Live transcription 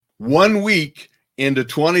1 week into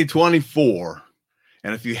 2024.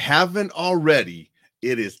 And if you haven't already,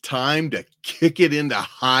 it is time to kick it into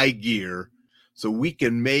high gear so we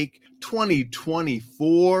can make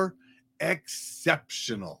 2024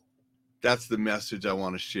 exceptional. That's the message I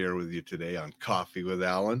want to share with you today on Coffee with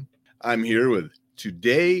Alain. I'm here with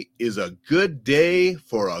Today is a Good Day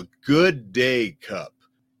for a Good Day cup.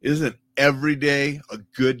 Isn't every day a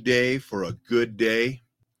good day for a good day?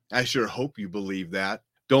 I sure hope you believe that.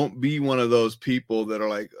 Don't be one of those people that are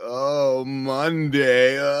like, oh,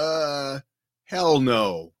 Monday, hell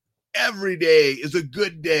no. Every day is a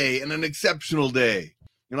good day and an exceptional day.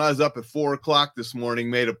 You know, I was up at 4 o'clock this morning,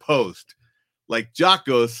 made a post. Like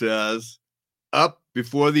Jocko says, up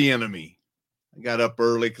before the enemy. I got up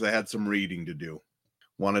early because I had some reading to do.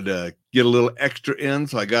 Wanted to get a little extra in,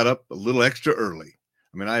 so I got up a little extra early.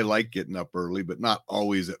 I mean, I like getting up early, but not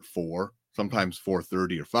always at 4, sometimes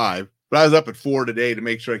 4:30 or 5. But I was up at 4 today to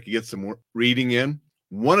make sure I could get some reading in.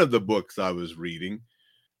 One of the books I was reading,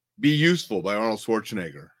 Be Useful by Arnold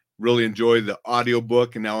Schwarzenegger. Really enjoyed the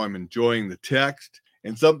audiobook, and now I'm enjoying the text.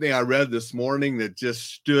 And something I read this morning that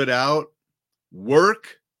just stood out,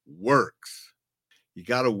 work works. You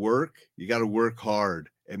got to work hard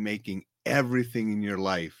at making everything in your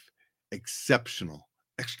life exceptional,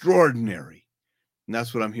 extraordinary. And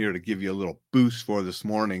that's what I'm here to give you a little boost for this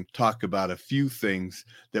morning. Talk about a few things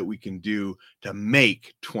that we can do to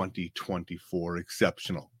make 2024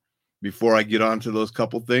 exceptional. Before I get on to those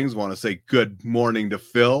couple things, I want to say good morning to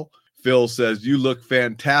Phil. Phil says, you look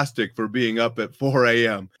fantastic for being up at 4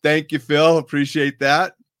 a.m. Thank you, Phil. Appreciate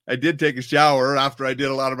that. I did take a shower after I did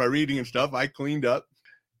a lot of my reading and stuff. I cleaned up.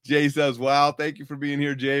 Jay says, wow, thank you for being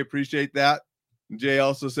here, Jay. Appreciate that. And Jay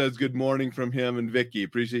also says good morning from him and Vicky.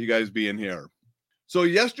 Appreciate you guys being here. So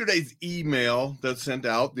yesterday's email that sent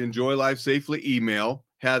out, the Enjoy Life Safely email,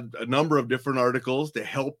 had a number of different articles to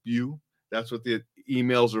help you. That's what the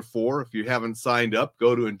emails are for. If you haven't signed up,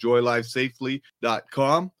 go to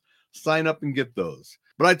enjoylifesafely.com, sign up and get those.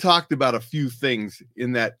 But I talked about a few things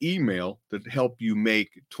in that email that help you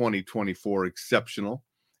make 2024 exceptional,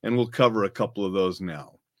 and we'll cover a couple of those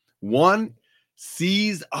now. 1,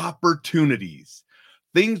 seize opportunities.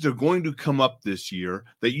 Things are going to come up this year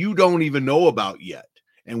that you don't even know about yet.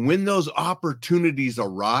 And when those opportunities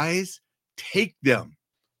arise, take them.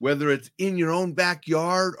 Whether it's in your own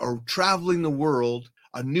backyard or traveling the world,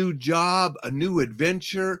 a new job, a new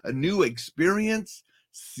adventure, a new experience,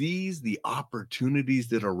 seize the opportunities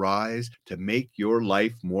that arise to make your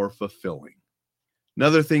life more fulfilling.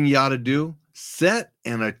 Another thing you ought to do, set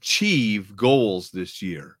and achieve goals this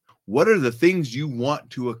year. What are the things you want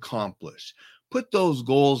to accomplish? Put those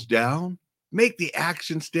goals down, make the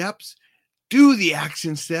action steps, do the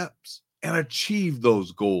action steps, and achieve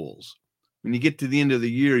those goals. When you get to the end of the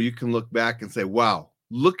year, you can look back and say, wow,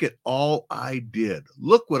 look at all I did.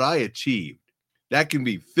 Look what I achieved. That can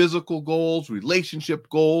be physical goals, relationship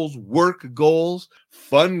goals, work goals,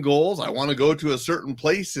 fun goals. I want to go to a certain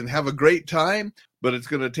place and have a great time, but it's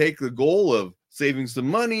going to take the goal of saving some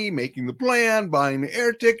money, making the plan, buying the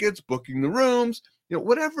air tickets, booking the rooms. You know,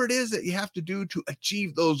 whatever it is that you have to do to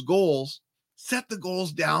achieve those goals, set the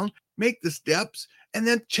goals down, make the steps, and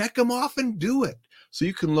then check them off and do it. So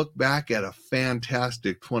you can look back at a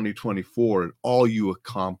fantastic 2024 and all you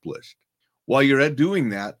accomplished. While you're at doing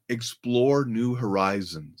that, explore new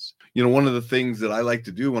horizons. You know, one of the things that I like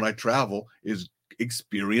to do when I travel is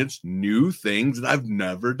experience new things that I've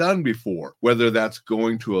never done before, whether that's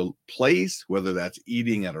going to a place, whether that's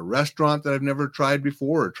eating at a restaurant that I've never tried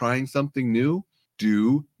before or trying something new.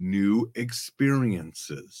 Do new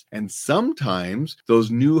experiences. And sometimes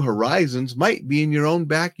those new horizons might be in your own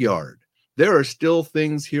backyard. There are still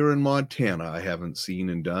things here in Montana I haven't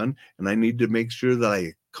seen and done, and I need to make sure that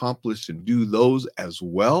I accomplish and do those as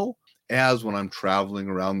well as when I'm traveling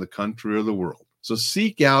around the country or the world. So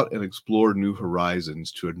seek out and explore new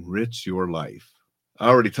horizons to enrich your life. I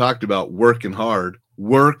already talked about working hard.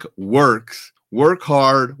 Work works. Work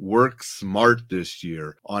hard, work smart this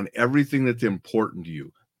year on everything that's important to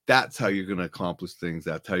you. That's how you're going to accomplish things.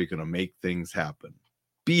 That's how you're going to make things happen.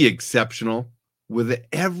 Be exceptional. With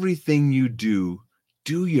everything you do,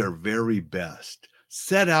 do your very best.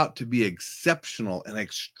 Set out to be exceptional and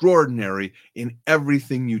extraordinary in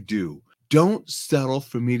everything you do. Don't settle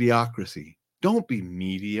for mediocrity. Don't be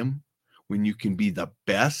medium when you can be the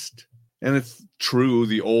best. And it's true,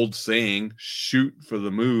 the old saying, shoot for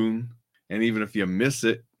the moon. And even if you miss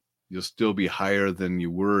it, you'll still be higher than you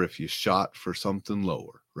were if you shot for something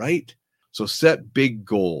lower, right? So set big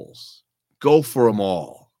goals. Go for them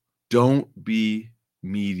all. Don't be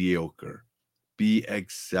mediocre. Be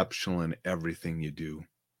exceptional in everything you do.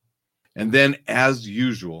 And then, as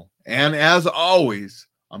usual, and as always,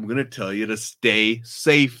 I'm going to tell you to stay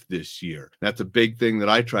safe this year. That's a big thing that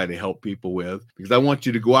I try to help people with, because I want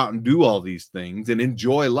you to go out and do all these things and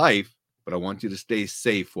enjoy life, but I want you to stay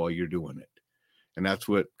safe while you're doing it. And that's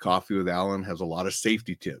what Coffee with Alain has, a lot of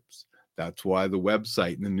safety tips. That's why the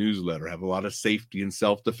website and the newsletter have a lot of safety and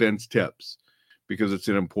self-defense tips, because it's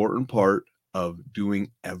an important part of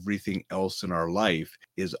doing everything else in our life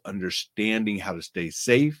is understanding how to stay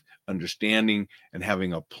safe, understanding and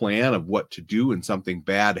having a plan of what to do when something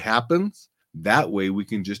bad happens. That way we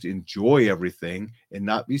can just enjoy everything and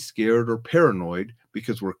not be scared or paranoid,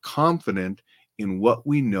 because we're confident in what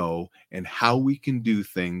we know and how we can do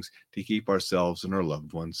things to keep ourselves and our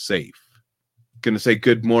loved ones safe. Going to say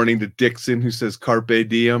good morning to Dixon, who says Carpe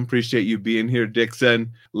Diem. Appreciate you being here,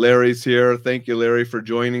 Dixon. Larry's here. Thank you, Larry, for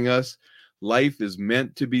joining us. Life is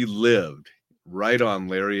meant to be lived. Right on,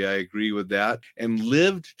 Larry. I agree with that. And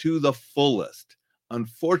lived to the fullest.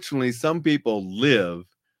 Unfortunately, some people live,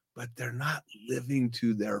 but they're not living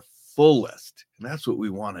to their fullest. And that's what we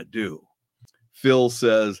want to do. Phil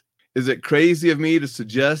says, is it crazy of me to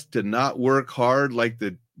suggest to not work hard like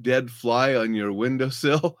the dead fly on your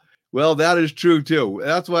windowsill? Well, that is true too.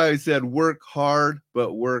 That's why I said work hard,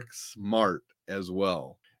 but work smart as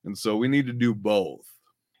well. And so we need to do both.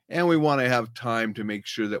 And we want to have time to make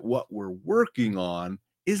sure that what we're working on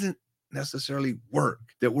isn't necessarily work,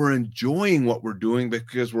 that we're enjoying what we're doing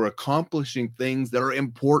because we're accomplishing things that are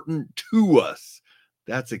important to us.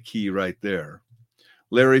 That's a key right there.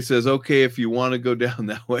 Larry says, okay, if you want to go down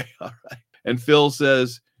that way, all right. And Phil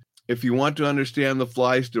says, if you want to understand the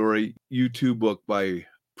fly story, YouTube book by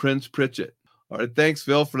Prince Pritchett. All right, thanks,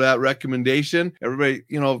 Phil, for that recommendation. Everybody,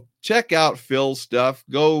 check out Phil's stuff.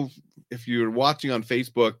 Go, if you're watching on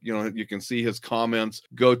Facebook, you can see his comments.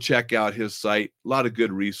 Go check out his site. A lot of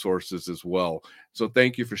good resources as well. So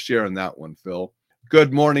thank you for sharing that one, Phil.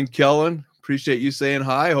 Good morning, Kellen. Appreciate you saying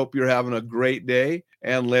hi. Hope you're having a great day.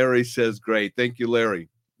 And Larry says, great. Thank you, Larry.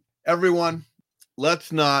 Everyone,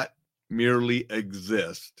 let's not merely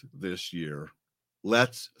exist this year.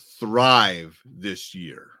 Let's thrive this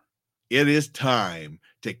year. It is time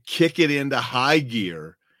to kick it into high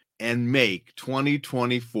gear and make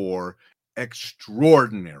 2024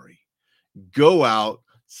 extraordinary. Go out,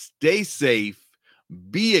 stay safe,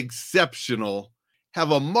 be exceptional,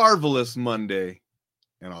 have a marvelous Monday,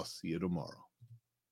 and I'll see you tomorrow.